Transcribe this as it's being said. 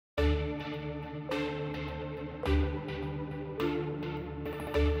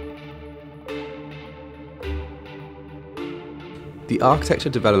The Architecture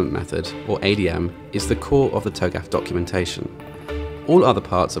Development Method, or ADM, is the core of the TOGAF documentation. All other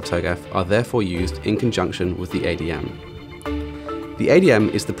parts of TOGAF are therefore used in conjunction with the ADM. The ADM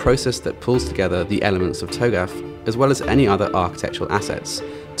is the process that pulls together the elements of TOGAF, as well as any other architectural assets,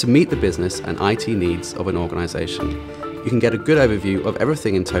 to meet the business and IT needs of an organisation. You can get a good overview of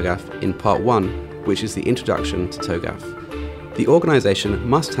everything in TOGAF in Part 1, which is the Introduction to TOGAF. The organisation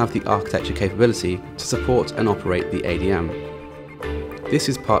must have the architecture capability to support and operate the ADM. This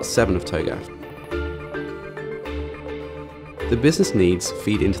is Part 7 of TOGAF. The business needs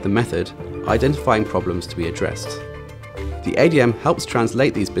feed into the method, identifying problems to be addressed. The ADM helps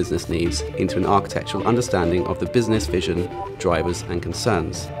translate these business needs into an architectural understanding of the business vision, drivers and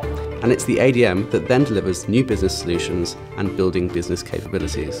concerns. And it's the ADM that then delivers new business solutions and building business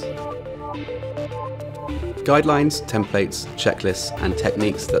capabilities. Guidelines, templates, checklists and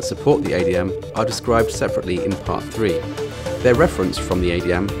techniques that support the ADM are described separately in Part 3. They're referenced from the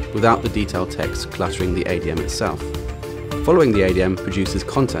ADM without the detailed text cluttering the ADM itself. Following the ADM produces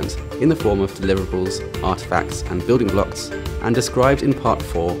content in the form of deliverables, artifacts and building blocks, and described in Part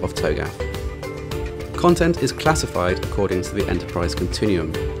 4 of TOGAF. Content is classified according to the enterprise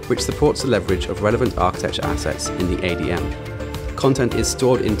continuum, which supports the leverage of relevant architecture assets in the ADM. Content is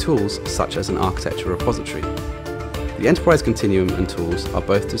stored in tools such as an architecture repository. The enterprise continuum and tools are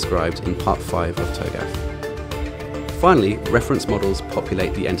both described in Part 5 of TOGAF. Finally, reference models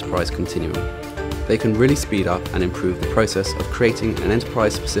populate the enterprise continuum. They can really speed up and improve the process of creating an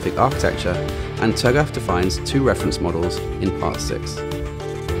enterprise-specific architecture, and TOGAF defines 2 reference models in Part 6.